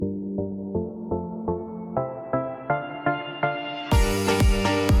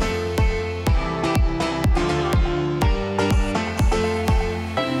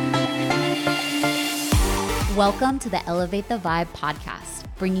Welcome to the Elevate the Vibe podcast,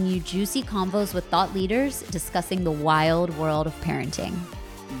 bringing you juicy convos with thought leaders discussing the wild world of parenting.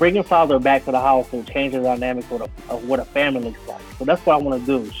 Bringing father back to the house will change the dynamic of what a family looks like. So that's what I want to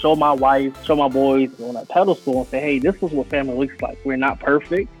do. Show my wife, show my boys on a pedestal and say, hey, this is what family looks like. We're not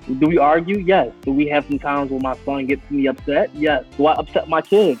perfect. Do we argue? Yes. Do we have some times where my son gets me upset? Yes. Do I upset my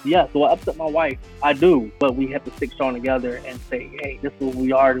kids? Yes. Do I upset my wife? I do. But we have to stick strong together and say, hey, this is what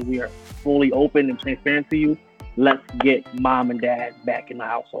we are. We are fully open and transparent to you. Let's get mom and dad back in the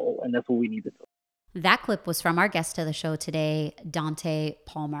household. And that's what we need to do. That clip was from our guest of the show today, Dante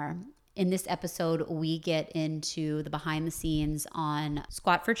Palmer. In this episode, we get into the behind the scenes on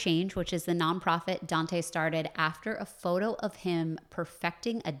Squat for Change, which is the nonprofit Dante started after a photo of him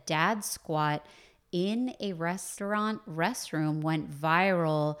perfecting a dad squat in a restaurant restroom went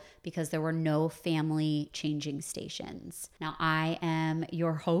viral because there were no family changing stations. Now, I am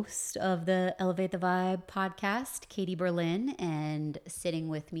your host of the Elevate the Vibe podcast, Katie Berlin, and sitting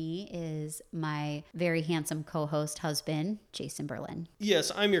with me is my very handsome co-host husband, Jason Berlin.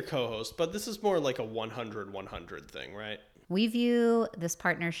 Yes, I'm your co-host, but this is more like a 100-100 thing, right? We view this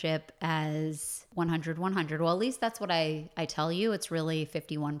partnership as 100-100. Well, at least that's what I tell you. It's really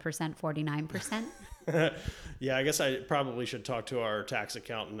 51%, 49%. Yeah, I guess I probably should talk to our tax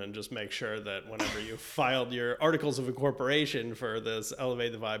accountant and just make sure that whenever you filed your articles of incorporation for this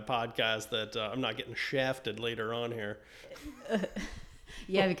Elevate the Vibe podcast that I'm not getting shafted later on here.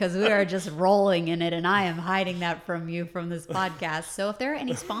 Yeah, because we are just rolling in it, and I am hiding that from you from this podcast. So if there are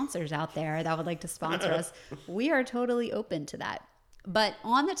any sponsors out there that would like to sponsor us, we are totally open to that. But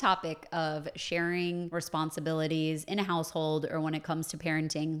on the topic of sharing responsibilities in a household or when it comes to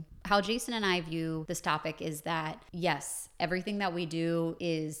parenting, how Jason and I view this topic is that, yes, everything that we do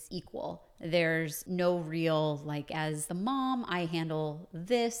is equal. There's no real, like, as the mom, I handle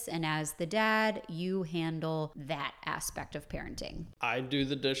this, and as the dad, you handle that aspect of parenting. I do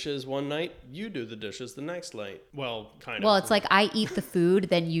the dishes one night, you do the dishes the next night. Well, kind of. Well, it's like I eat the food,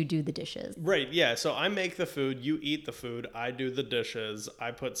 then you do the dishes. Right, yeah. So I make the food, you eat the food, I do the dishes, I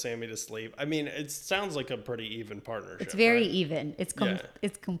put Sammy to sleep. I mean, it sounds like a pretty even partnership. It's very right? even. It's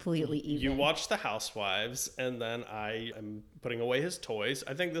completely even. You watch The Housewives, and then I am putting away his toys.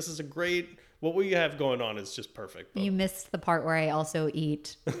 I think this is a great... What we have going on is just perfect. You missed the part where I also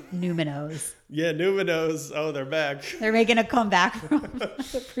eat Numinos. Yeah, Numinos. Oh, they're back. They're making a comeback from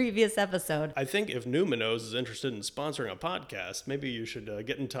the previous episode. I think if Numinos is interested in sponsoring a podcast, maybe you should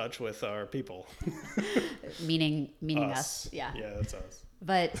get in touch with our people. Meaning us. Yeah. Yeah, that's us.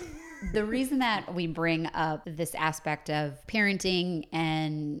 But the reason that we bring up this aspect of parenting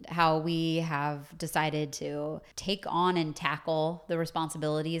and how we have decided to take on and tackle the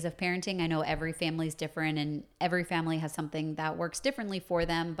responsibilities of parenting, I know every family is different and every family has something that works differently for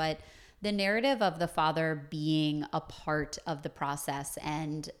them, but the narrative of the father being a part of the process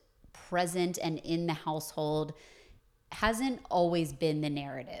and present and in the household hasn't always been the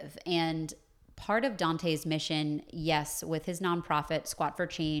narrative. And part of Dante's mission, yes, with his nonprofit, Squat for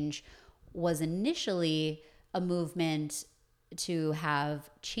Change, was initially a movement to have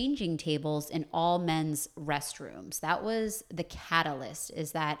changing tables in all men's restrooms. That was the catalyst,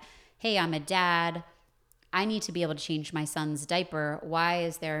 is that, hey, I'm a dad. I need to be able to change my son's diaper. Why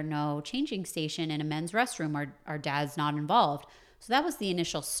is there no changing station in a men's restroom? Our dad's not involved. So that was the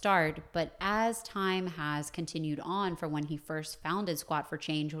initial start. But as time has continued on from when he first founded Squat for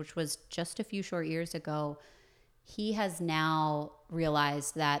Change, which was just a few short years ago, he has now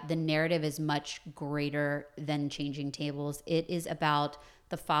realized that the narrative is much greater than changing tables. It is about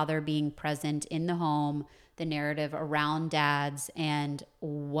the father being present in the home, the narrative around dads, and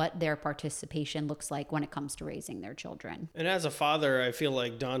what their participation looks like when it comes to raising their children. And as a father, I feel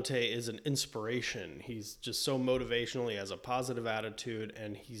like Dante is an inspiration. He's just so motivational. He has a positive attitude,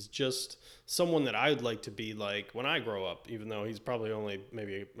 and he's just someone that I would like to be like when I grow up, even though he's probably only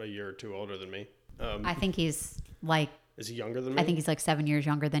maybe a year or two older than me. I think he's like... Is he younger than me? I think he's like 7 years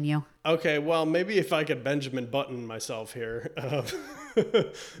younger than you. Okay, well, maybe if I could Benjamin Button myself here,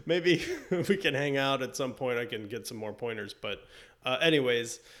 maybe we can hang out at some point. I can get some more pointers. But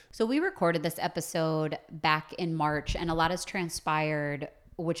anyways. So we recorded this episode back in March, and a lot has transpired,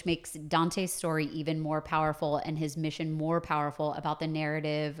 which makes Dante's story even more powerful and his mission more powerful about the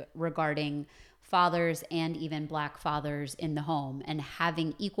narrative regarding fathers and even Black fathers in the home and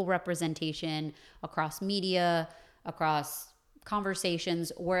having equal representation across media, across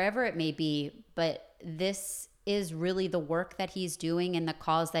conversations, wherever it may be. But this is really the work that he's doing and the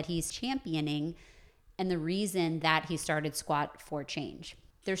cause that he's championing and the reason that he started Squat for Change.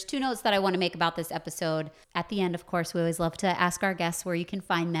 There's 2 notes that I want to make about this episode. At the end, of course, we always love to ask our guests where you can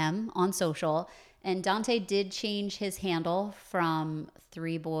find them on social. And Dante did change his handle from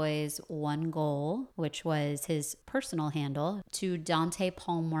 3 Boys, 1 Goal, which was his personal handle, to Dante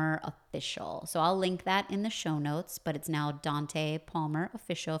Palmer Official. So I'll link that in the show notes, but it's now Dante Palmer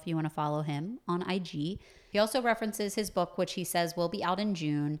Official if you want to follow him on IG. He also references his book, which he says will be out in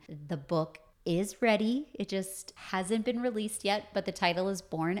June. The book is ready. It just hasn't been released yet, but the title is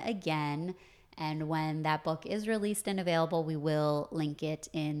Born Again. And when that book is released and available, we will link it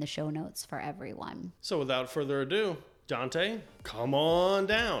in the show notes for everyone. So without further ado, Dante, come on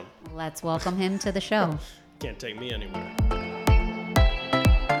down. Let's welcome him to the show. Can't take me anywhere.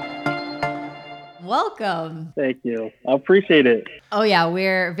 Welcome. Thank you. I appreciate it. Oh, yeah.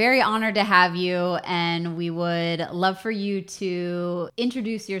 We're very honored to have you. And we would love for you to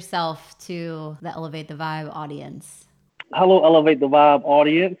introduce yourself to the Elevate the Vibe audience. Hello, Elevate the Vibe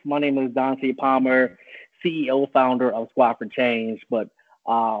audience. My name is Dante Palmer, CEO, founder of Squad for Change. But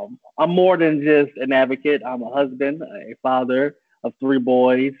I'm more than just an advocate. I'm a husband, a father of 3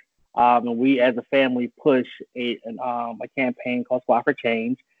 boys. And we as a family push a campaign called Squad for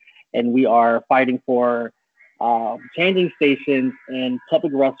Change. And we are fighting for changing stations in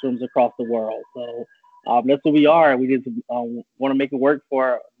public restrooms across the world. So that's what we are. We just want to make it work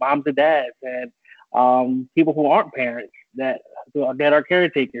for moms and dads and people who aren't parents that are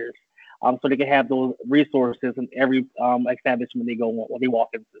caretakers, so they can have those resources in every establishment they walk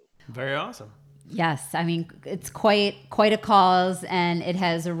into. Very awesome. Yes, I mean, it's quite a cause, and it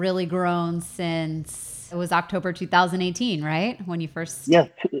has really grown since it was October 2018, right? When you first... Yes,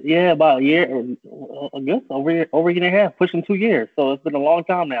 about a year, I guess, over a year and a half, pushing 2 years. So it's been a long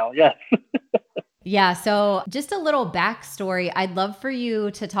time now, yes. Yeah, so just a little backstory. I'd love for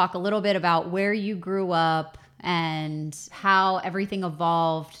you to talk a little bit about where you grew up and how everything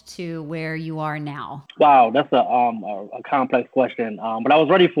evolved to where you are now. Wow, that's a complex question, but I was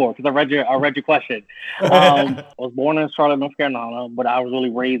ready for it because I read your question. I was born in Charlotte, North Carolina, but I was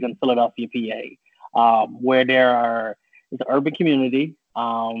really raised in Philadelphia, PA, where it's an urban community,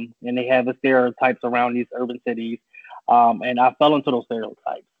 and they have the stereotypes around these urban cities, and I fell into those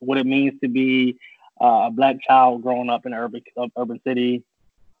stereotypes. What it means to be a Black child growing up in an urban city.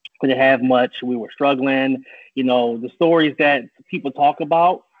 We didn't have much. We were struggling. You know, the stories that people talk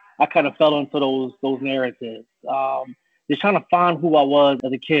about, I kind of fell into those narratives. Just trying to find who I was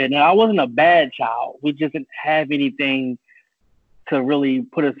as a kid. Now, I wasn't a bad child. We just didn't have anything to really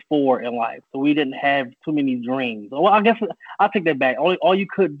put us forward in life. So we didn't have too many dreams. Well, I guess I'll take that back. All you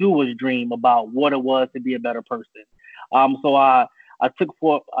could do was dream about what it was to be a better person. So I took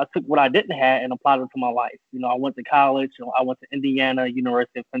what I didn't have and applied it to my life. You know, I went to college. You know, I went to Indiana,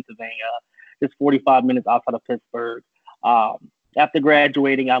 University of Pennsylvania, just 45 minutes outside of Pittsburgh. After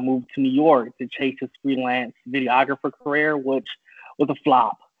graduating, I moved to New York to chase this freelance videographer career, which was a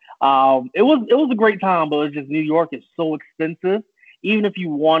flop. It was a great time, but it's just New York is so expensive. Even if you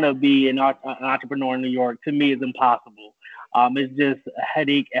want to be an entrepreneur in New York, to me, it's impossible. It's just a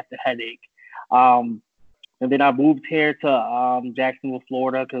headache after headache. And then I moved here to Jacksonville,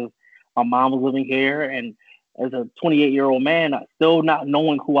 Florida, because my mom was living here. And as a 28-year-old man, still not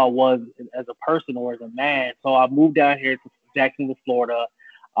knowing who I was as a person or as a man. So I moved down here to Jacksonville, Florida,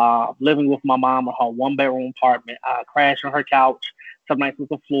 living with my mom in her 1-bedroom apartment. I crashed on her couch, some nights with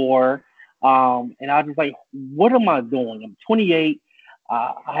the floor. And I was just like, what am I doing? I'm 28.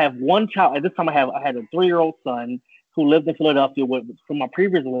 I have one child. At this time, I had a 3-year-old son who lived in Philadelphia from my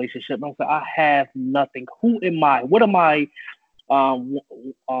previous relationship. And I was like, I have nothing. Who am I? What am I?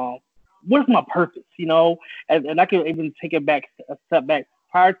 What is my purpose? You know, and I can even take it back a step back.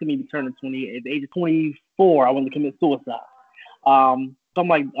 Prior to me turning 28, at the age of 24, I wanted to commit suicide. So I'm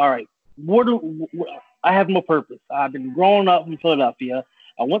like, all right, I have no purpose. I've been growing up in Philadelphia.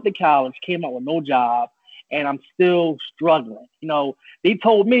 I went to college, came out with no job, and I'm still struggling. You know, they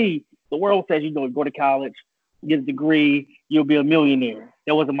told me, the world says, you know, go to college, get a degree, you'll be a millionaire.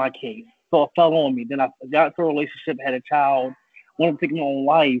 That wasn't my case. So it fell on me. Then I got into a relationship, had a child, wanted to take my own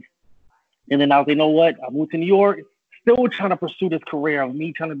life. And then I was like, you know what? I moved to New York, still trying to pursue this career of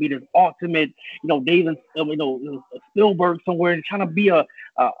me trying to be this ultimate, you know, David, Spielberg somewhere, and trying to be a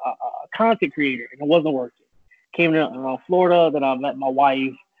content creator. And it wasn't working. Came to Florida, then I met my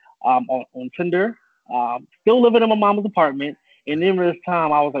wife on Tinder, still living in my mama's apartment. And then this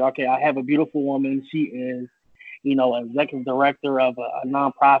time I was like, okay, I have a beautiful woman. She is, you know, executive director of a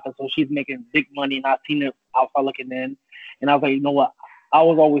nonprofit. So she's making big money, and I've seen it outside looking in. And I was like, you know what? I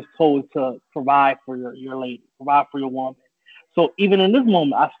was always told to provide for your lady, provide for your woman. So even in this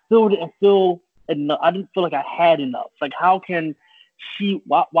moment, I still didn't feel enough. I didn't feel like I had enough. Like, how can she,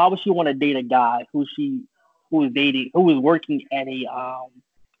 why would she want to date a guy who is working at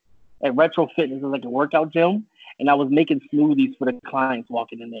at Retro Fitness. It was like a workout gym, and I was making smoothies for the clients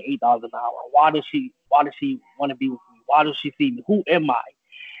walking in there, $8 an hour. Why does she want to be with me? Why does she see me? Who am I?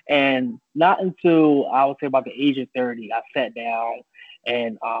 And not until I would say about the age of 30, I sat down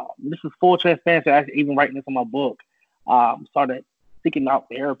and this is full transparency. I actually even writing this in my book. Started seeking out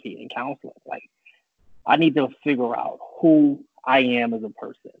therapy and counseling. Like I need to figure out who I am as a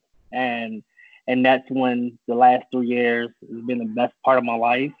person, and that's when the last 3 years has been the best part of my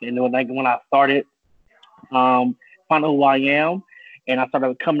life. And then when I started finding who I am, and I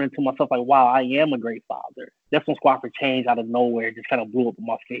started coming into myself like, wow, I am a great father. That's when Squad for Change out of nowhere just kind of blew up in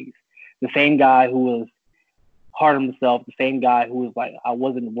my face. The same guy who was hard on himself, the same guy who was like, I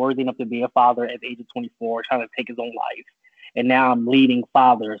wasn't worthy enough to be a father at the age of 24, trying to take his own life. And now I'm leading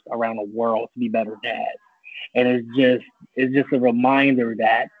fathers around the world to be better dads. And it's just a reminder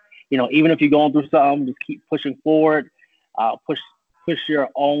that, even if you're going through something, just keep pushing forward, push your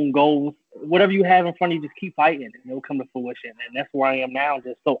own goals. Whatever you have in front of you, just keep fighting and it'll come to fruition. And that's where I am now,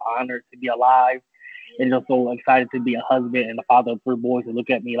 just so honored to be alive and just so excited to be a husband and a father of 3 boys who look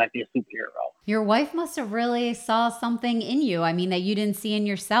at me like they're a superhero. Your wife must have really saw something in you. I mean, that you didn't see in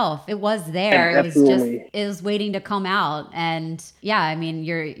yourself. It was there. It was Absolutely. it was waiting to come out. And yeah, I mean,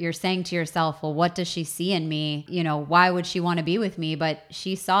 you're saying to yourself, well, what does she see in me? Why would she want to be with me? But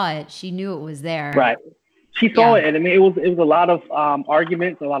she saw it. She knew it was there. Right. She saw Yeah. it, and I mean, it was a lot of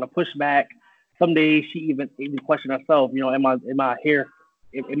arguments, a lot of pushback. Some days she even questioned herself. Am I here?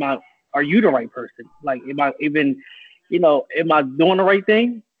 Am I? Are you the right person? Like, am I even? Am I doing the right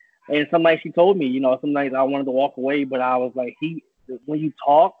thing? And some nights she told me, some nights I wanted to walk away, but I was like, when you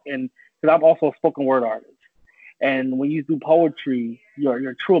talk, and because I'm also a spoken word artist, and when you do poetry,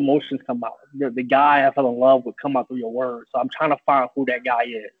 your true emotions come out. The guy I fell in love with come out through your words. So I'm trying to find who that guy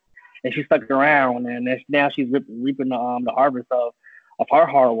is, and she stuck around, and now she's reaping the harvest of her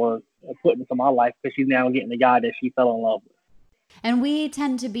hard work and putting into my life because she's now getting the guy that she fell in love with. And we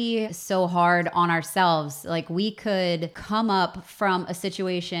tend to be so hard on ourselves. Like we could come up from a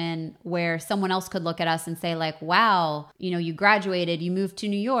situation where someone else could look at us and say like, wow, you graduated, you moved to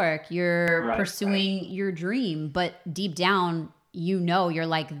New York, you're Right. pursuing your dream. But deep down, you're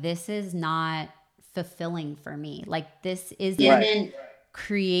like, this is not fulfilling for me. Like this isn't Right.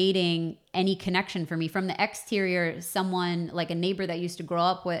 creating any connection for me. From the exterior, someone like a neighbor that used to grow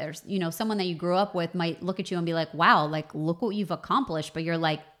up with, or someone that you grew up with might look at you and be like, wow, like look what you've accomplished. But you're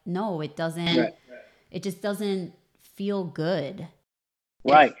like, no, it doesn't. Right. It just doesn't feel good.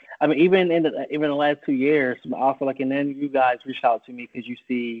 Right. I mean, even the last 2 years, also like, and then you guys reached out to me because you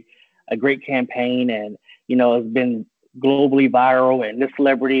see a great campaign, and it's been globally viral, and this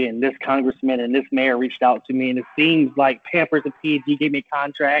celebrity and this congressman and this mayor reached out to me, and it seems like Pampers and P&G gave me a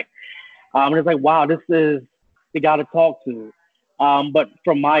contract. And it's like, wow, this is the guy to talk to. But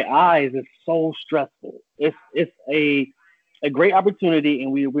from my eyes, it's so stressful. It's a great opportunity,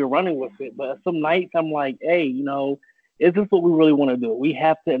 and we're running with it. But some nights I'm like, hey, is this what we really want to do? We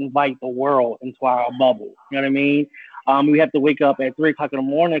have to invite the world into our bubble. You know what I mean? We have to wake up at 3 o'clock in the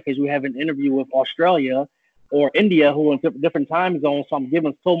morning because we have an interview with Australia or India, who are in different time zones. So I'm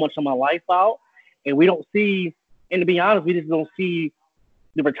giving so much of my life out, and we don't see. And to be honest, we just don't see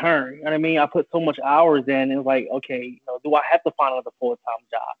the return. You know what I mean? I put so much hours in, and it's like, okay, do I have to find another full-time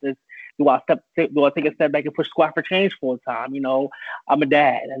job? Do I take a step back and push Squad for Change full-time? I'm a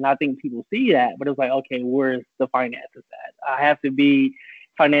dad, and I think people see that, but it's like, okay, where's the finances at? I have to be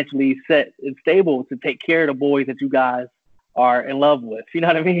financially set and stable to take care of the boys that you guys are in love with. You know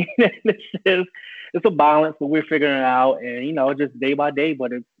what I mean? It's a balance, but we're figuring it out, and just day by day.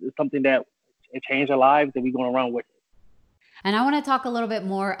 But it's something that it changed our lives, and we're going to run with it. And I want to talk a little bit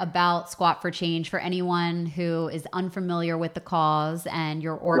more about Squad for Change for anyone who is unfamiliar with the cause and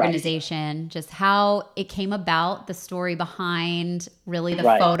your organization, just how it came about, the story behind really the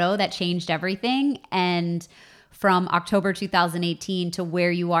photo that changed everything, and from October 2018 to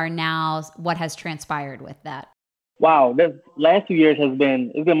where you are now, what has transpired with that. Wow, the last 2 years it's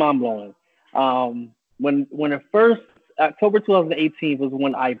been mind blowing. When the first October 2018 was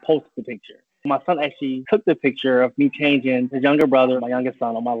when I posted the picture. My son actually took the picture of me changing his younger brother, my youngest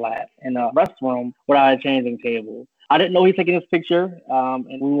son, on my lap in a restroom without a changing table. I didn't know he's taking this picture,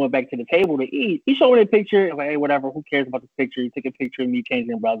 and we went back to the table to eat. He showed me the picture. I was like, hey, whatever, who cares about this picture? He took a picture of me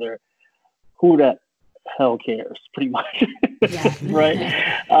changing brother. Who the hell cares, pretty much. Yeah. Right?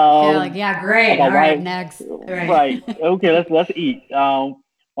 Yeah, great. All right, next. Right. Okay, let's eat. My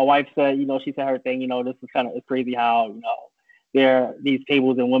wife said, she said her thing, this is kind of it's crazy how, there are these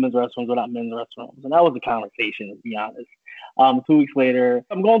tables in women's restrooms without men's restrooms. And that was a conversation, to be honest. 2 weeks later,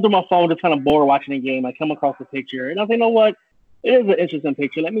 I'm going through my phone, just kind of bored watching the game. I come across the picture, and I was like, you know what? It is an interesting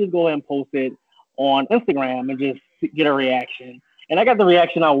picture. Let me just go ahead and post it on Instagram and just get a reaction. And I got the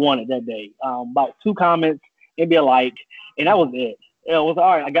reaction I wanted that day. About 2 comments, maybe a like, and that was it. It was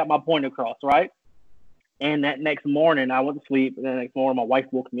all right. I got my point across, right? And that next morning, I went to sleep. And the next morning, my wife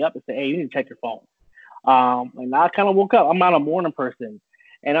woke me up and said, "Hey, you need to check your phone." And I kind of woke up. I'm not a morning person,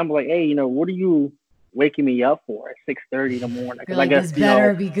 and I'm like, "Hey, what are you waking me up for at 6:30 in the morning?" You're Because I like, guess this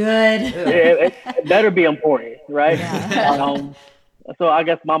better be good. it better be important, right? Yeah. So I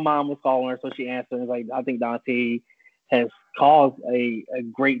guess my mom was calling her, so she answered. And was like, I think Dante has caused a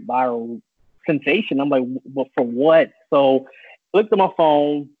great viral sensation. I'm like, but for what? So looked at my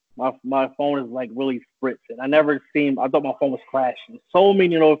phone. My phone is like really spritzing. I never seen. I thought my phone was crashing. So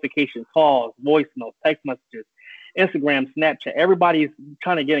many notifications, calls, voice notes, text messages, Instagram, Snapchat. Everybody's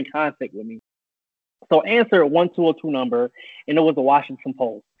trying to get in contact with me. So I answered 1-202 number, and it was the Washington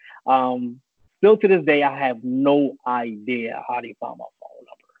Post. Um, Still to this day, I have no idea how they found my phone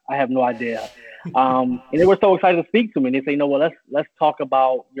number. I have no idea. And they were so excited to speak to me. They say, "No, well, let's talk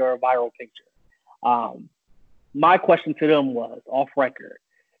about your viral picture." Um, my question to them was off record: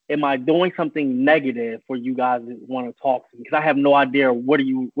 am I doing something negative for you guys that want to talk to me? Because I have no idea what do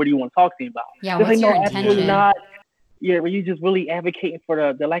you want to talk to me about. Yeah, They say, what's your "No, absolutely intention? not. Yeah, were you just really advocating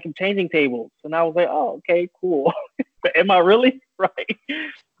for the lack of changing tables?" And I was like, "Oh, okay, cool." Am I really right?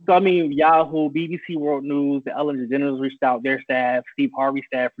 So I mean, Yahoo, BBC World News, the Ellen DeGeneres reached out, their staff, Steve Harvey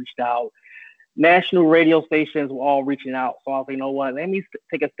staff reached out, national radio stations were all reaching out. So I was like, "You know what? Let me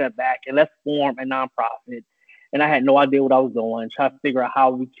take a step back and let's form a nonprofit." And I had no idea what I was doing. Try to figure out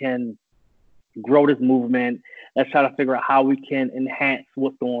how we can grow this movement. Let's try to figure out how we can enhance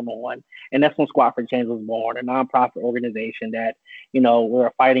what's going on. And that's when Squad for Change was born, a nonprofit organization that,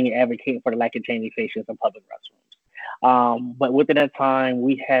 we're fighting and advocating for the lack of changing stations in public restrooms. But within that time,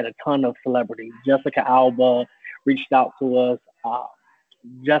 we had a ton of celebrities. Jessica Alba reached out to us.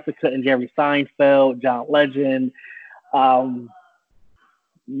 Jessica and Jerry Seinfeld, John Legend, um,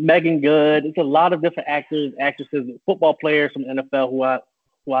 Megan Good. It's a lot of different actors, actresses, football players from the NFL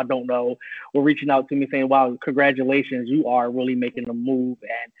who I don't know were reaching out to me saying, "Wow, congratulations, you are really making a move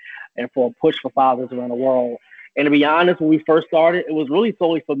and for a push for fathers around the world." And to be honest, when we first started, it was really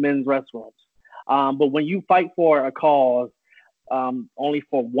solely for men's restrooms. But when you fight for a cause only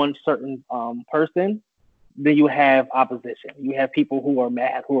for one certain person, then you have opposition. You have people who are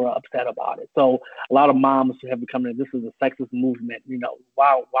mad, who are upset about it. So a lot of moms have become, this is a sexist movement.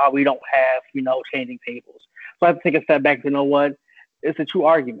 Why we don't have changing tables. So I have to take a step back to know what it's a true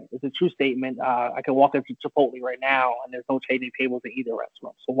argument. It's a true statement. I can walk into Chipotle right now and there's no changing tables in either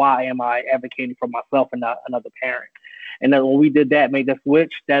restaurant. So why am I advocating for myself and not another parent? And then when we did that, made the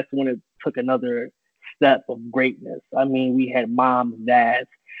switch, that's when it took another step of greatness. I mean, we had moms, dads,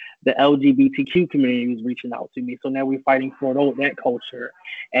 the LGBTQ community was reaching out to me. So now we're fighting for that culture.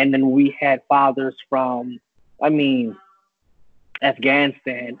 And then we had fathers from, I mean,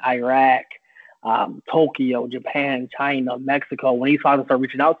 Afghanistan, Iraq, Tokyo, Japan, China, Mexico. When these fathers started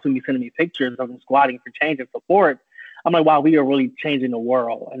reaching out to me, sending me pictures of them squatting for change and support, I'm like, wow, we are really changing the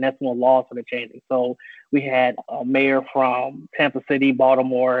world. And that's when laws started changing. So we had a mayor from Tampa City,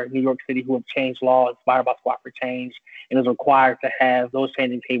 Baltimore, New York City who have changed law inspired by Squad for Change and is required to have those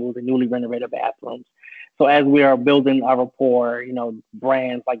changing tables in newly renovated bathrooms. So as we are building our rapport,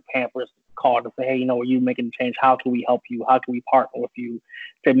 brands like Pampers called to say, "Hey, are you making a change? How can we help you? How can we partner with you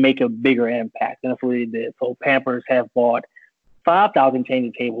to make a bigger impact?" And that's what they did. So Pampers have bought 5,000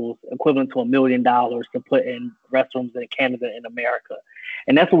 changing tables, equivalent to $1 million to put in restrooms in Canada and America.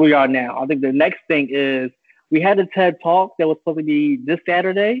 And that's where we are now. I think the next thing is we had a TED Talk that was supposed to be this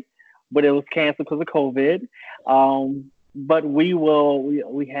Saturday, but it was canceled because of COVID. But we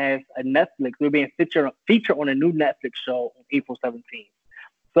have a Netflix. We're being featured on a new Netflix show on April 17th.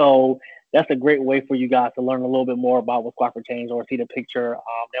 So that's a great way for you guys to learn a little bit more about what Squad for Change or see the picture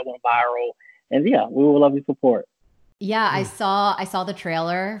that went viral. And yeah, we would love your support. Yeah, I saw the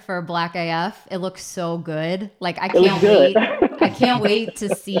trailer for Black AF. It looks so good. Like I It looks can't good. wait. I can't wait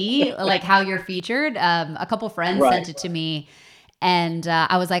to see like how you're featured. A couple friends Right. sent it to me, and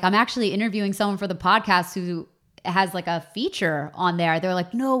I was like, I'm actually interviewing someone for the podcast who has like a feature on there. They're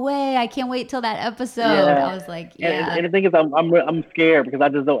like, no way! I can't wait till that episode. Yeah. I was like, And, yeah, and the thing is, I'm scared because I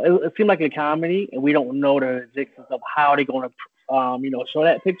just don't. It seems like a comedy, and we don't know the logistics of how they're going to, show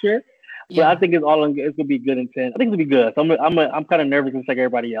that picture. But I yeah. think it's gonna be good intent. I think it's gonna be good. So I'm kind of nervous just like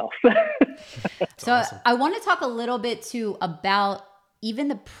everybody else. That's So awesome. I want to talk a little bit too about even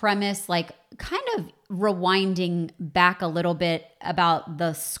the premise, like kind of rewinding back a little bit about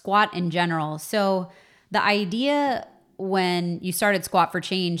the squat in general. So the idea when you started Squat for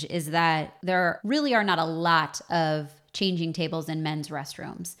Change is that there really are not a lot of changing tables in men's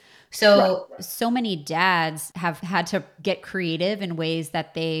restrooms. So, so many dads have had to get creative in ways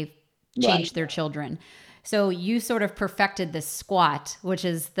that they change their children. So you sort of perfected this squat, which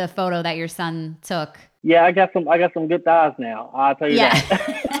is the photo that your son took. Yeah, I got some good thighs now. I'll tell you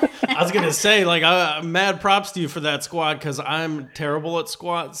that. I was gonna say, like, mad props to you for that squat, because I'm terrible at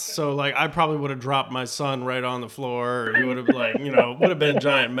squats. So, like, I probably would have dropped my son right on the floor, or he would have, like, would have been a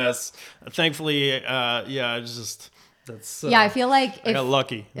giant mess. Thankfully, I feel like I got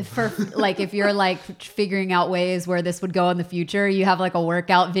lucky. If you're like figuring out ways where this would go in the future, you have like a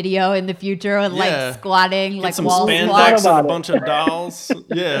workout video in the future with like squatting, get like some wall spandex squats. and a bunch of dolls.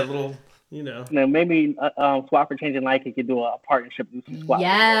 Yeah, little. Maybe Squat for Changing Nike could do a partnership with some squats.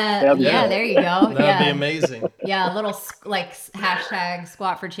 Yeah, there you go. That'd be amazing. Yeah, a little like hashtag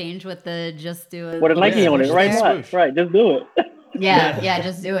Squat for Change with the just do it. With a Nike on it, right? Right, just do it. Yeah,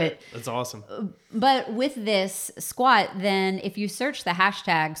 just do it. That's awesome. But with this squat, then if you search the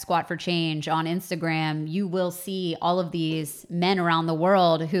hashtag Squat for Change on Instagram, you will see all of these men around the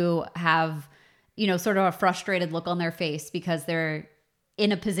world who have, sort of a frustrated look on their face because they're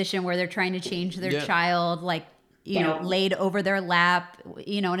in a position where they're trying to change their child, like, laid over their lap,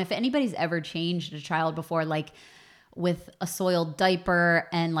 and if anybody's ever changed a child before, like with a soiled diaper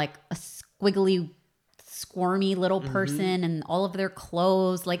and like a squiggly, squirmy little person and all of their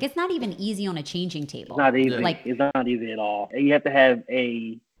clothes, like it's not even easy on a changing table. It's not easy. It's not easy at all. You have to have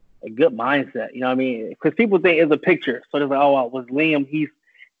a good mindset. You know what I mean? Because people think it's a picture. So they're like, oh, was Liam?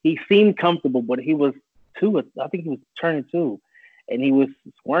 He seemed comfortable, but he was 2. I think he was turning 2. And he was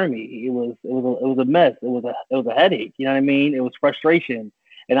squirmy. It was a mess. It was a headache. You know what I mean? It was frustration,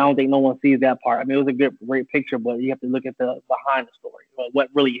 and I don't think no one sees that part. I mean, it was a great picture, but you have to look at the behind the story, what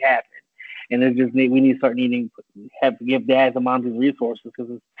really happened. And it's just we need to start have to give dads and moms these resources,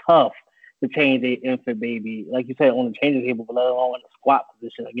 because it's tough to change an infant baby, like you said, on the changing table, but let alone in a squat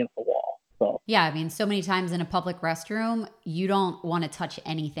position against the wall. So yeah, I mean, so many times in a public restroom, you don't want to touch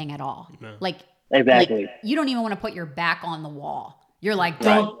anything at all. No. Exactly. Like, you don't even want to put your back on the wall. You're like,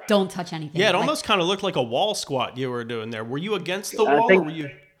 don't touch anything. Yeah, it almost kind of looked like a wall squat you were doing there. Were you against the wall, or were you?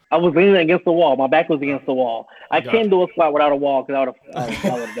 I was leaning against the wall. My back was against the wall. I can't do a squat without a wall, because I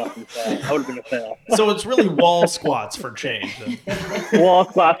would have been a fail. So it's really wall squats for change. Then. Wall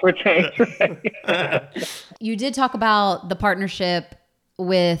squats for change. You did talk about the partnership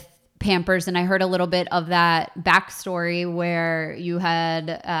with Pampers, and I heard a little bit of that backstory where you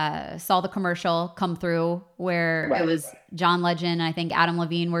had saw the commercial come through where it was John Legend, I think Adam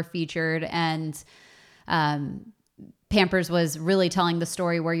Levine were featured, and Pampers was really telling the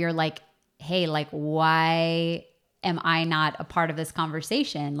story where you're like, hey, like, why am I not a part of this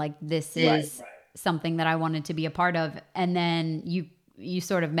conversation? Like, this is something that I wanted to be a part of. And then you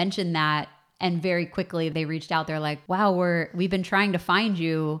sort of mentioned that, and very quickly they reached out. They're like, wow, we've been trying to find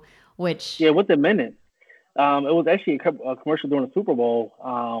you. Which within minutes. It was actually a commercial during the Super Bowl.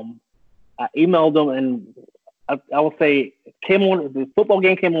 I emailed them, and I would say the football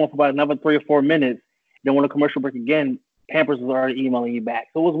game came on for about another 3 or 4 minutes. Then when the commercial break again, Pampers was already emailing you back.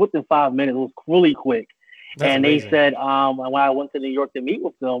 So it was within 5 minutes. It was really quick. That's and amazing. They said when I went to New York to meet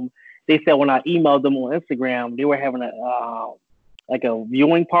with them, they said when I emailed them on Instagram, they were having a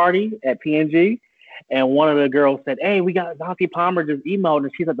viewing party at P&G. And one of the girls said, hey, we got Dante Palmer just emailed,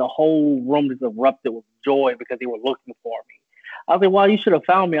 and she said the whole room just erupted with joy because they were looking for me. I was like, well, you should have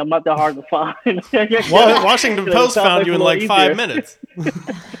found me. I'm not that hard to find. Washington Post found you in like 5 minutes.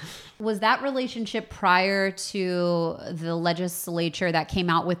 Was that relationship prior to the legislature that came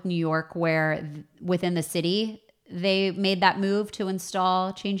out with New York, where within the city they made that move to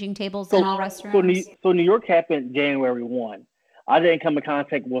install changing tables in all restrooms? So New York happened January 1. I didn't come in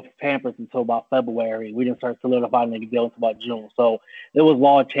contact with Pampers until about February. We didn't start solidifying the deal until about June. So it was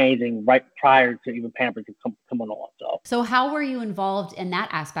law changing right prior to even Pampers coming on. So how were you involved in that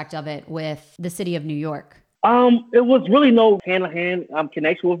aspect of it with the city of New York? It was really no hand-to-hand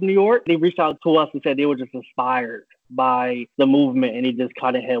connection with New York. They reached out to us and said they were just inspired by the movement, and they just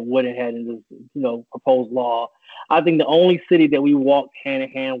kind of went ahead and just, proposed law. I think the only city that we walked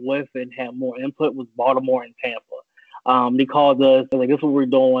hand-in-hand with and had more input was Baltimore and Tampa. They called us, like, this is what we're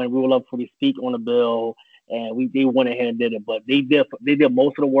doing. We would love for you to speak on the bill. And they went ahead and did it. But they did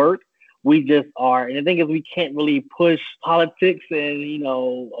most of the work. We just are. And the thing is, we can't really push politics and,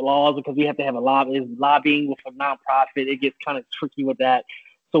 laws, because we have to have a lobbying with a nonprofit. It gets kind of tricky with that.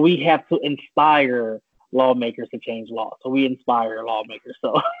 So we have to inspire lawmakers to change law. So we inspire lawmakers.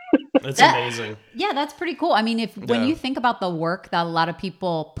 So that's amazing. Yeah, that's pretty cool. I mean, when you think about the work that a lot of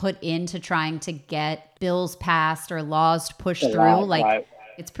people put into trying to get bills passed or laws pushed through,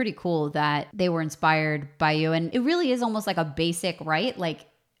 It's pretty cool that they were inspired by you. And it really is almost like a basic, right? Like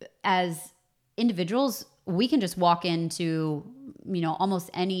as individuals, we can just walk into, almost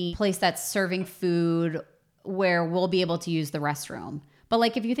any place that's serving food where we'll be able to use the restroom. But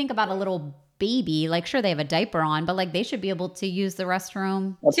like if you think about a little baby, like sure they have a diaper on, but like they should be able to use the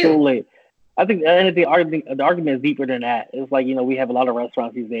restroom too. Absolutely. I think the argument is deeper than that. It's like, we have a lot of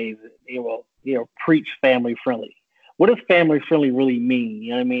restaurants these days. They will, preach family friendly. What does family friendly really mean? You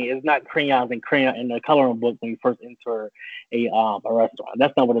know what I mean? It's not crayons and crayon in the coloring book when you first enter a restaurant.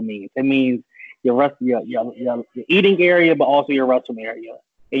 That's not what it means. It means your eating area, but also your restroom area.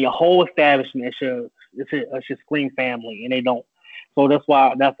 And your whole establishment should scream family, and they don't. So that's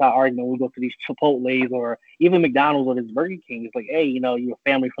our argument. We go to these Chipotle's or even McDonald's or this Burger King. It's like, hey, you're a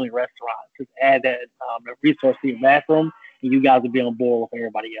family-friendly restaurant. Just add that resource to your bathroom, and you guys will be on board with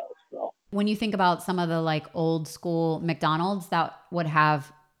everybody else. So when you think about some of the like old school McDonald's that would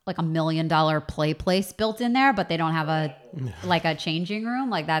have like $1 million play place built in there, but they don't have a changing room,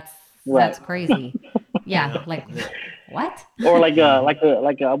 like that's crazy. Yeah, like what? Or I've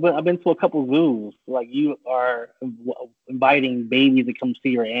been to a couple zoos. Like you are inviting babies to come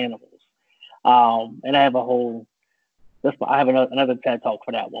see your animals, and I have I have another TED talk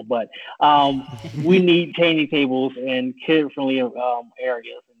for that one. But we need changing tables and kid-friendly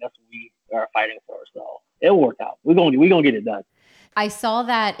areas, and that's what we are fighting for. So it'll work out. We're gonna get it done. I saw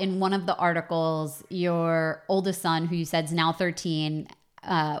that in one of the articles, your oldest son, who you said is now 13,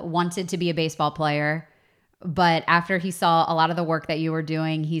 wanted to be a baseball player. But after he saw a lot of the work that you were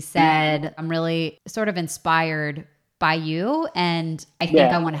doing, he said, I'm really sort of inspired by you, and I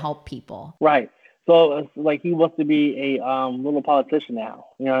think I want to help people. Right. So it's like he wants to be a little politician now,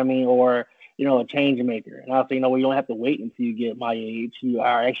 you know what I mean? Or, a change maker. And I say, you don't have to wait until you get my age. You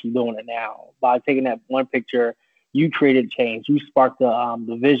are actually doing it now. By taking that one picture, you created change. You sparked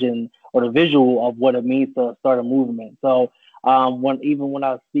the vision or the visual of what it means to start a movement. So when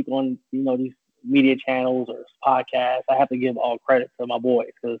I speak on, these media channels or podcasts, I have to give all credit to my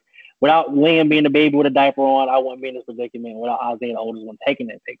boys, because without Liam being the baby with a diaper on, I wouldn't be in this predicament. Without Isaiah, the oldest one, taking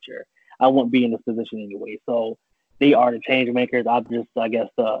that picture, I wouldn't be in this position anyway. So they are the change makers. I'm just, I guess,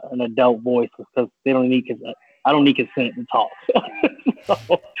 an adult voice, because they don't need I don't need consent to talk.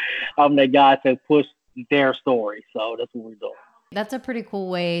 So I'm that guy to push their story. So that's what we're doing. That's a pretty cool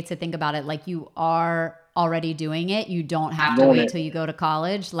way to think about it. Like you are already doing it. You don't have to wait till you go to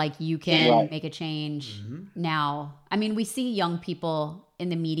college. Like you can make a change now. I mean, we see young people in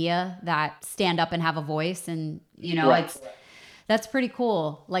the media that stand up and have a voice, and that's pretty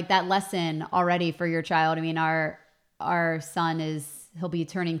cool. Like that lesson already for your child. I mean, our son he'll be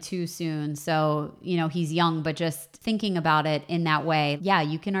turning 2 soon. So, he's young, but just thinking about it in that way. Yeah,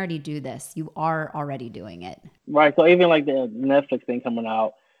 you can already do this. You are already doing it. Right. So even like the Netflix thing coming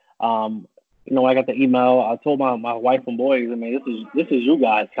out, I got the email. I told my wife and boys, I mean, this is you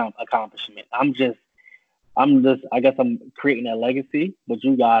guys' accomplishment. I'm just, I guess I'm creating a legacy, but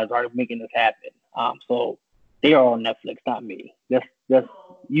you guys are making this happen. So they are on Netflix, not me. That's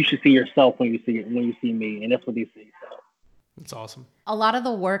you should see yourself when you see me, and that's what they see. So. That's awesome. A lot of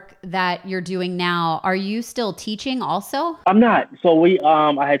the work that you're doing now, are you still teaching also? I'm not. So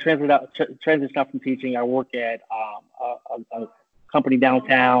I had transitioned out from teaching. I work at a company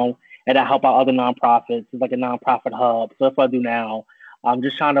downtown, and I help out other nonprofits. It's like a nonprofit hub. So that's what I do now. I'm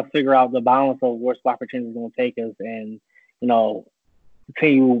just trying to figure out the balance of where Squad for Change is going to take us, and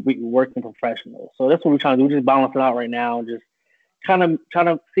continue working professional. So that's what we're trying to do. We're just balancing out right now, and just trying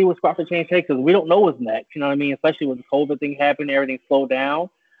to see what Squad for Change takes, because we don't know what's next. You know what I mean? Especially with the COVID thing happening, everything slowed down.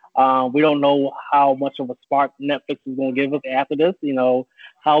 We don't know how much of a spark Netflix is going to give us after this.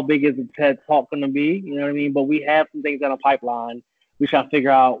 How big is the TED Talk going to be? You know what I mean? But we have some things in the pipeline. We try to figure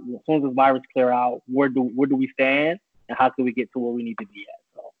out, as soon as this virus clear out, where do we stand, and how can we get to where we need to be at.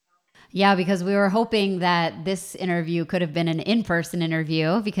 Yeah, because we were hoping that this interview could have been an in-person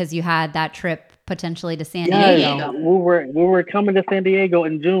interview, because you had that trip potentially to San Diego. We were coming to San Diego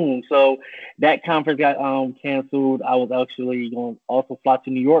in June, so that conference got canceled. I was actually going to also fly to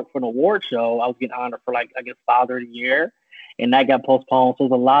New York for an award show. I was getting honored for Father of the Year, and that got postponed. So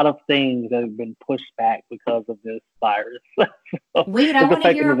there's a lot of things that have been pushed back because of this virus. Wait, I want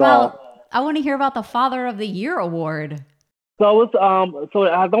to hear about the Father of the Year award. So it's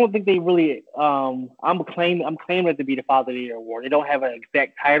so I don't think they really I'm claiming it to be the Father of the Year award. They don't have an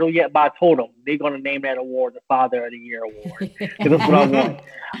exact title yet, but I told them they're gonna name that award the Father of the Year award, because that's what I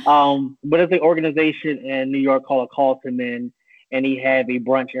want. But it's an organization in New York called A Call to Men, and they have a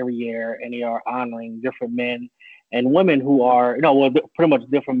brunch every year, and they are honoring different men and women who are pretty much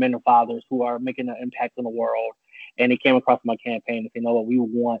different men and fathers who are making an impact on the world. and they came across my campaign and said, you know what, we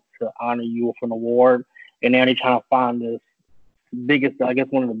want to honor you with an award. And now they're trying to find this biggest, I guess,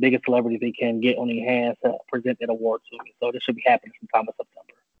 one of the biggest celebrities they can get on their hands to present that award to me. So this should be happening sometime in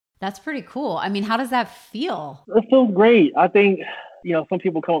September. That's pretty cool. I mean, how does that feel? It feels great. I think, some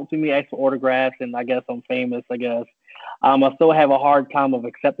people come up to me, ask for autographs, and I guess I'm famous, I guess. I still have a hard time of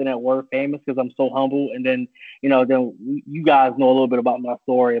accepting that word famous because I'm so humble. And then, then you guys know a little bit about my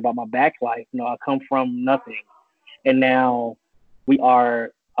story, about my back life. I come from nothing. And now we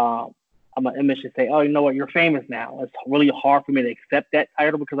are, I'm an image to say, oh, you know what, you're famous now. It's really hard for me to accept that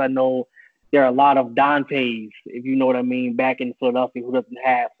title because I know there are a lot of Dantes, if you know what I mean, back in Philadelphia who doesn't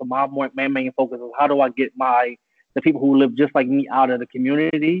have. So my main focus is how do I get the people who live just like me out of the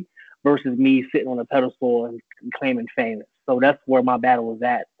community versus me sitting on a pedestal and claiming famous. So that's where my battle is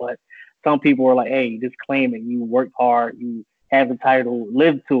at. But some people are like, hey, just claim it. You worked hard. You have the title,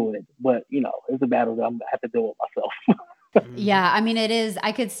 live to it. But, it's a battle that I'm going to have to deal with myself. Yeah, I mean, it is.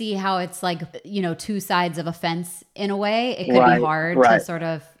 I could see how it's like, two sides of a fence in a way. It could be hard to sort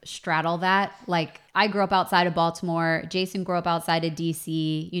of straddle that. Like, I grew up outside of Baltimore. Jason grew up outside of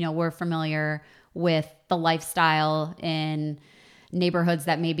DC. We're familiar with the lifestyle in neighborhoods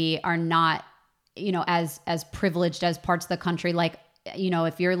that maybe are not, as privileged as parts of the country. Like,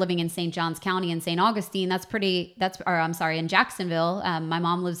 if you're living in St. Johns County in St. Augustine, in Jacksonville. My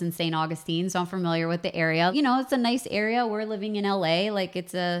mom lives in St. Augustine, so I'm familiar with the area. It's a nice area. We're living in LA. Like,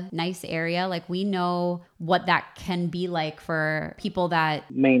 it's a nice area. Like, we know what that can be like for people that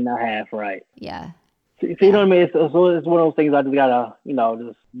may not have, right? Yeah. So, you know what I mean? It's one of those things I just gotta,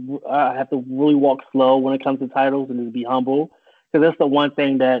 I have to really walk slow when it comes to titles and just be humble. Because that's the one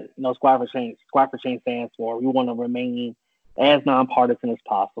thing that, Squad for Change stands for. We want to remain as nonpartisan as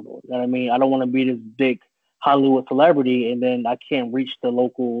possible. You know what I mean? I don't want to be this big Hollywood celebrity and then I can't reach the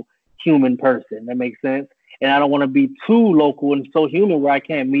local human person. That makes sense? And I don't want to be too local and so human where I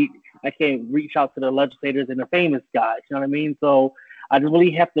can't reach out to the legislators and the famous guys. You know what I mean? So I just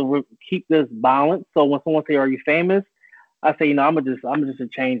really have to keep this balance. So when someone say, are you famous? I say, I'm just a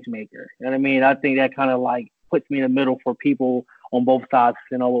change maker. You know what I mean? I think that kind of like puts me in the middle for people on both sides,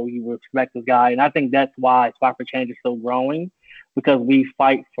 we respect this guy. And I think that's why Squad for Change is still growing, because we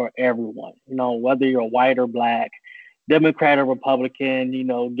fight for everyone, whether you're white or black, Democrat or Republican,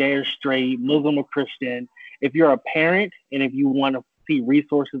 gay or straight, Muslim or Christian. If you're a parent and if you want to see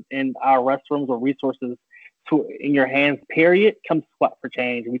resources in our restrooms or resources in your hands, period, come to Squad for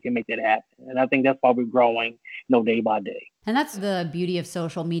Change and we can make that happen. And I think that's why we're growing, day by day. And that's the beauty of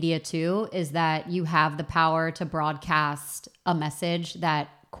social media too, is that you have the power to broadcast a message that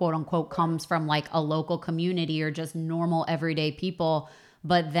quote unquote comes from like a local community or just normal everyday people.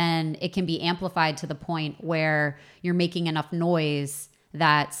 But then it can be amplified to the point where you're making enough noise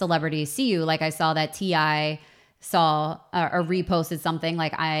that celebrities see you. Like I saw that T.I. saw or reposted something.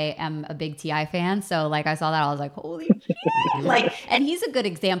 Like, I am a big T.I. fan, so like I saw that, I was like, holy shit. Like, and he's a good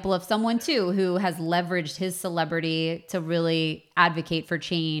example of someone too who has leveraged his celebrity to really advocate for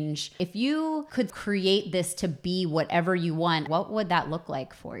change. If you could create this to be whatever you want, what would that look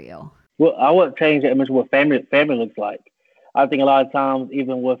like for you? Well, I would change the image of what family looks like. I think a lot of times,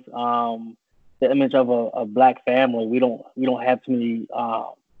 even with the image of a black family, we don't have too many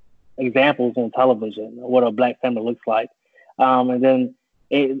examples on television of what a black family looks like. And then,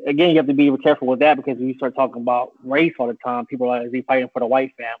 again, you have to be careful with that because when you start talking about race all the time, people are like, is he fighting for the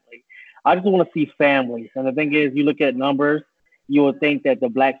white family? I just want to see families. And the thing is, you look at numbers, you would think that the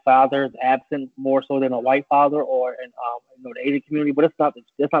black father is absent more so than a white father or in the Asian community, but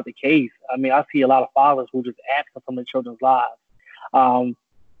that's not the case. I mean, I see a lot of fathers who just absent from their children's lives.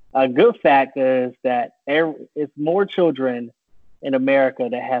 A good fact is that it's more children in America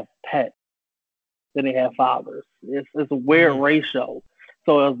that have pets than they have fathers. It's a weird ratio.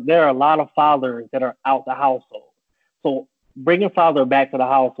 So there are a lot of fathers that are out the household. So bringing father back to the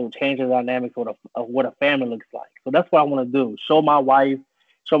household changes the dynamics of what a family looks like. So that's what I want to do. Show my wife,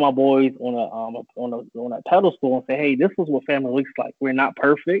 show my boys on a pedestal and say, hey, this is what family looks like. We're not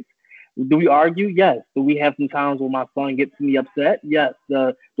perfect. Do we argue? Yes. Do we have some times where my son gets me upset? Yes.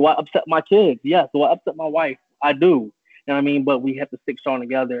 Do I upset my kids? Yes. Do I upset my wife? I do. You know what I mean? But we have to stick strong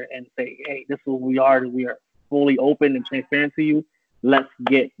together and say, hey, this is what we are. We are fully open and transparent to you. Let's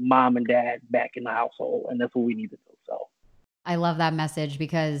get mom and dad back in the household. And that's what we need to do. So I love that message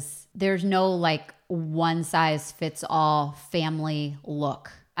because there's no like one size fits all family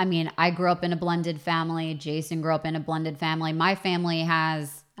look. I mean, I grew up in a blended family. Jason grew up in a blended family. My family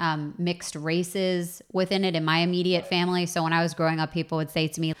has mixed races within it in my immediate family. So when I was growing up, people would say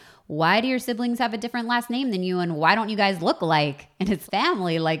to me, why do your siblings have a different last name than you? And why don't you guys look alike? And it's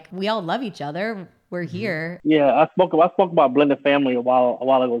family. Like, we all love each other. we're here. Yeah, I spoke about blended family a while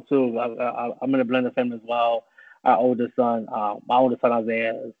ago too. I'm in a blended family as well. My oldest son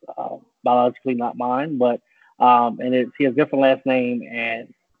Isaiah is biologically not mine, but and he has different last name,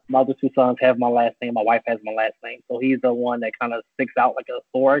 and my other two sons have my last name. My wife has my last name, so he's the one that kind of sticks out like a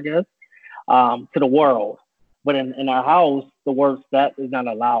sore, I guess, to the world. But in our house, the word "step" is not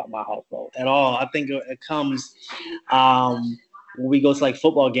allowed in my household. At all. I think it comes um, when we go to like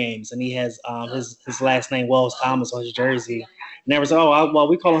football games, and he has his last name Wells Thomas on his jersey. And everyone's like, well,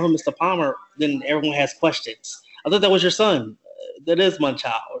 we call him Mr. Palmer. Then everyone has questions. I thought that was your son. That is my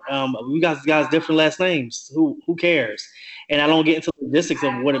child. We got guys different last names. Who cares? And I don't get into the logistics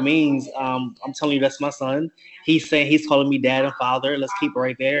of what it means. I'm telling you, that's my son. He's saying he's calling me dad and father. Let's keep it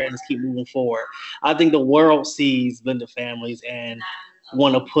right there and let's keep moving forward. I think the world sees blended families and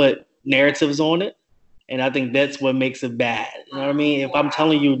want to put narratives on it. And I think that's what makes it bad. You know what I mean? If I'm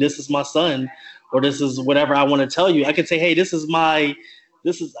telling you this is my son or this is whatever I want to tell you, I can say, hey, he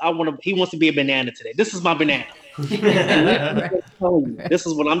wants to be a banana today. This is my banana. Right. This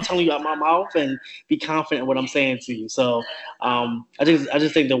is what I'm telling you out my mouth, and be confident in what I'm saying to you. So I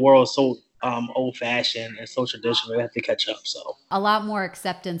just think the world is so old fashioned and so traditional. We have to catch up. So A lot more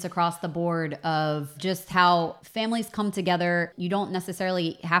acceptance across the board of just how families come together. You don't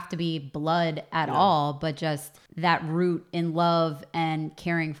necessarily have to be blood at all, but just that root in love and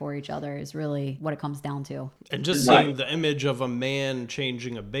caring for each other is really what it comes down to. And just seeing the image of a man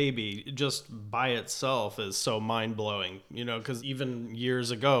changing a baby just by itself is so mind blowing, because even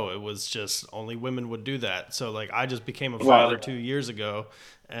years ago, it was just only women would do that. So like I just became a father 2 years ago,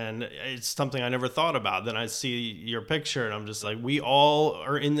 and it's something I never thought about. Then I see your picture and I'm just like, we all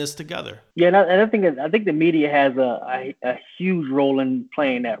are in this together. Yeah, and I think the media has a huge role in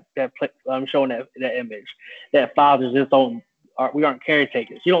playing showing that image that fathers just we aren't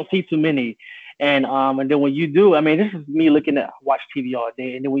caretakers. You don't see too many, and then when you do, I mean, this is me watch TV all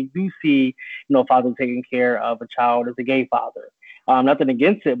day, and then we do see father taking care of a child as a gay father. Nothing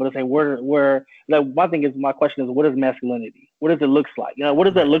against it, but it's like where like my question is, what is masculinity? What does it look like? What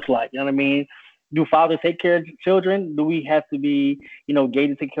does that look like? You know what I mean? Do fathers take care of children? Do we have to be, gay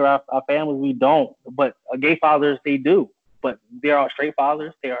to take care of our families? We don't. But gay fathers, they do. But they are straight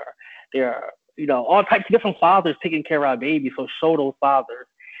fathers. They are, all types of different fathers taking care of our babies. So show those fathers.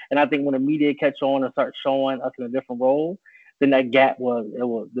 And I think when the media catch on and start showing us in a different role, then that gap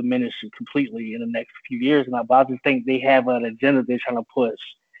will diminish completely in the next few years. And I just think they have an agenda they're trying to push,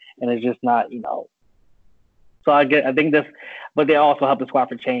 and it's just not, So I think this, but they also help the Squad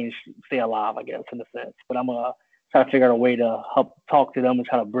for Change stay alive, I guess, in a sense. But I'm gonna try to figure out a way to help talk to them and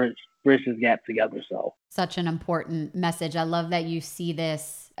try to bridge this gap together. So Such an important message. I love that you see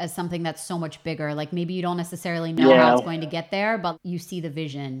this as something that's so much bigger. Like maybe you don't necessarily know how it's going to get there, but you see the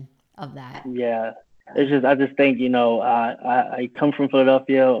vision of that. Yeah. I just think, I come from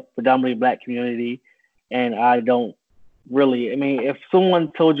Philadelphia, predominantly Black community, and I don't really, I mean, if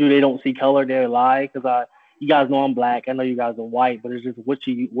someone told you they don't see color, they lie, because you guys know I'm Black. I know you guys are white, but it's just what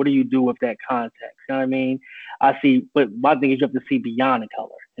do you do with that context? You know what I mean? But my thing is you have to see beyond the color,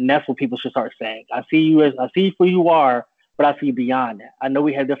 and that's what people should start saying. I see you for who you are, but I see beyond that. I know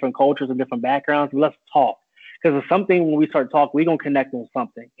we have different cultures and different backgrounds, but let's talk, because it's something when we start talking, we're gonna connect on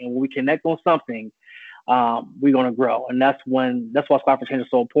something, and when we connect on something, we're gonna grow, and that's why Squad for Change is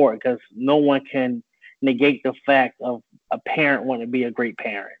so important, because no one can negate the fact of a parent wanting to be a great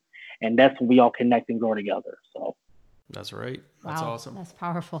parent. And that's when we all connect and grow together. So that's right. That's wow, awesome. That's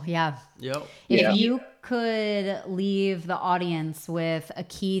powerful. Yeah. Yep. If you could leave the audience with a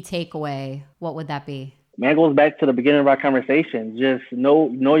key takeaway, what would that be? Man, it goes back to the beginning of our conversation. Just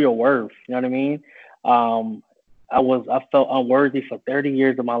know your worth. You know what I mean? I felt unworthy for 30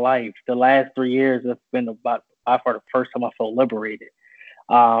 years of my life. The last 3 years, it's been by far the first time I felt liberated.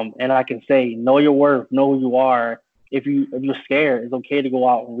 And I can say, know your worth, know who you are. If you're scared, it's okay to go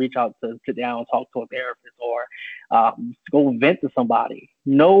out and reach out to sit down and talk to a therapist, or go vent to somebody.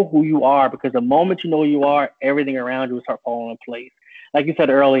 Know who you are, because the moment you know who you are, everything around you will start falling in place. Like you said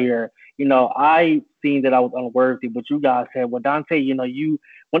earlier, I seen that I was unworthy, but you guys said, well, Dante, you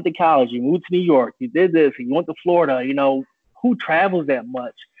went to college, you moved to New York, you did this, you went to Florida, who travels that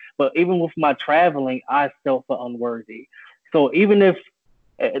much? But even with my traveling, I still felt unworthy. So even if,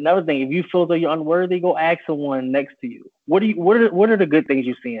 another thing, if you feel that you're unworthy, go ask someone next to you. What are the good things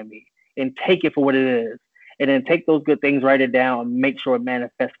you see in me? And take it for what it is. And then take those good things, write it down, and make sure it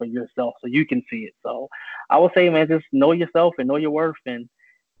manifests for yourself so you can see it. So I would say, man, just know yourself and know your worth and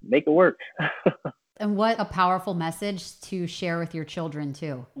make it work. And what a powerful message to share with your children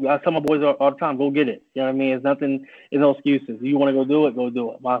too. I tell my boys all the time, go get it. You know what I mean? It's nothing, it's no excuses. You want to go do it, go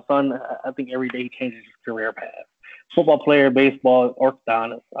do it. My son, I think every day he changes his career path. Football player, baseball,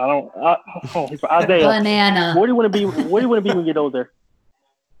 orthodontist. Isaiah, Banana. what do you want to be? What do you want to be when you get older?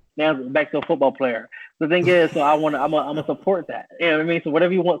 Now back to a football player. The thing is, so I'm gonna support that. You know what I mean? So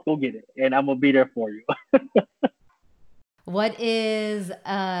whatever you want, go get it, and I'm gonna be there for you. What is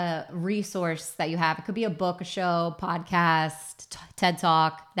a resource that you have? It could be a book, a show, podcast, TED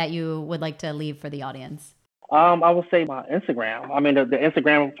Talk that you would like to leave for the audience. I would say my Instagram. I mean, the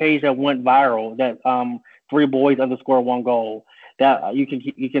Instagram page that went viral, that 3boys_1 goal. That you can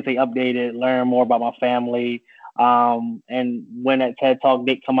stay updated, learn more about my family. And when that TED Talk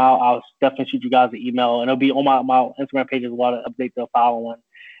did come out, I'll definitely shoot you guys an email, and it'll be on my Instagram page as well to update the following,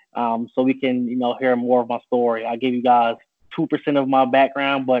 so we can hear more of my story. I gave you guys 2% of my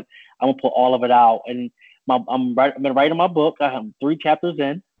background, but I'm gonna put all of it out. And I've been writing my book. I have 3 chapters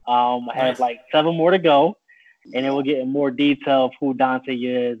in. I have like 7 more to go, and it will get in more detail of who Dante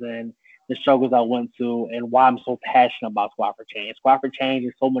is and the struggles I went through and why I'm so passionate about Squad for Change. Squad for Change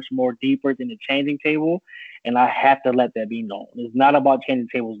is so much more deeper than the changing table, and I have to let that be known. It's not about changing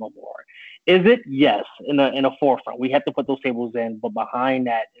tables no more. Is it? Yes, in the forefront. We have to put those tables in, but behind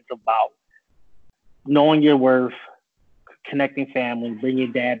that, it's about knowing your worth, connecting family, bring your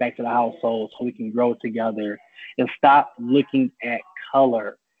dad back to the household so we can grow together, and stop looking at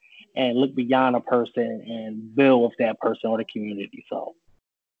color and look beyond a person and build with that person or the community. So.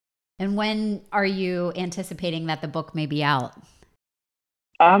 And when are you anticipating that the book may be out?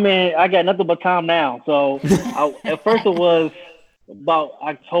 I mean, I got nothing but time now. So at first it was about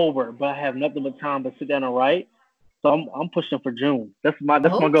October, but I have nothing but time to sit down and write. So I'm pushing for June. That's my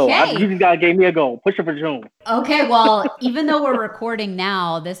goal. You just gotta give me a goal. Pushing for June. Okay, well, even though we're recording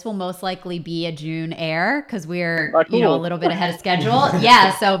now, this will most likely be a June air because we're cool. A little bit ahead of schedule.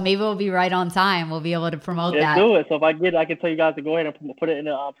 Yeah, so maybe we'll be right on time. We'll be able to promote that. Let's do it. So if I get it, I can tell you guys to go ahead and put it in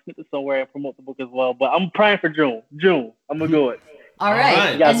the snippet somewhere and promote the book as well. But I'm praying for June. I'm gonna do it. All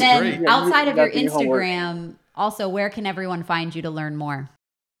right. And then great. outside of your Instagram, also, where can everyone find you to learn more?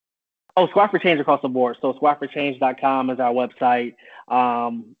 Oh, Squad for Change across the board. So squadforchange.com is our website.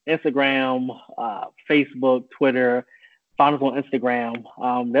 Instagram, Facebook, Twitter. Find us on Instagram.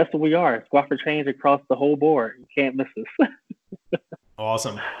 That's what we are. Squad for Change across the whole board. You can't miss us.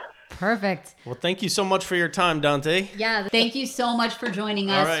 Awesome. Perfect. Well, thank you so much for your time, Dante. Yeah, thank you so much for joining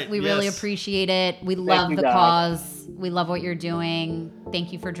us. All right, we really appreciate it. We love the cause. We love what you're doing.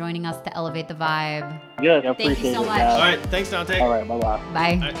 Thank you for joining us to elevate the vibe. Yes, I Thank you so much. Guys. All right. Thanks, Dante. All right. Bye-bye.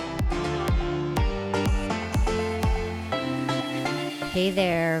 Bye. All right. Hey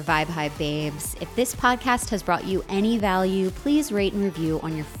there, Vibe Hive babes. If this podcast has brought you any value, please rate and review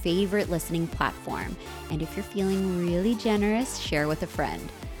on your favorite listening platform. And if you're feeling really generous, share with a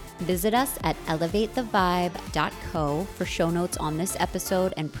friend. Visit us at elevatethevibe.co for show notes on this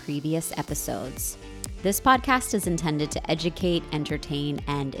episode and previous episodes. This podcast is intended to educate, entertain,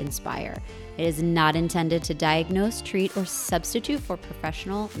 and inspire. It is not intended to diagnose, treat, or substitute for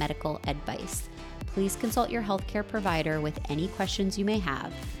professional medical advice. Please consult your healthcare provider with any questions you may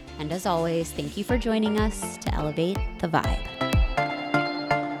have. And as always, thank you for joining us to elevate the vibe.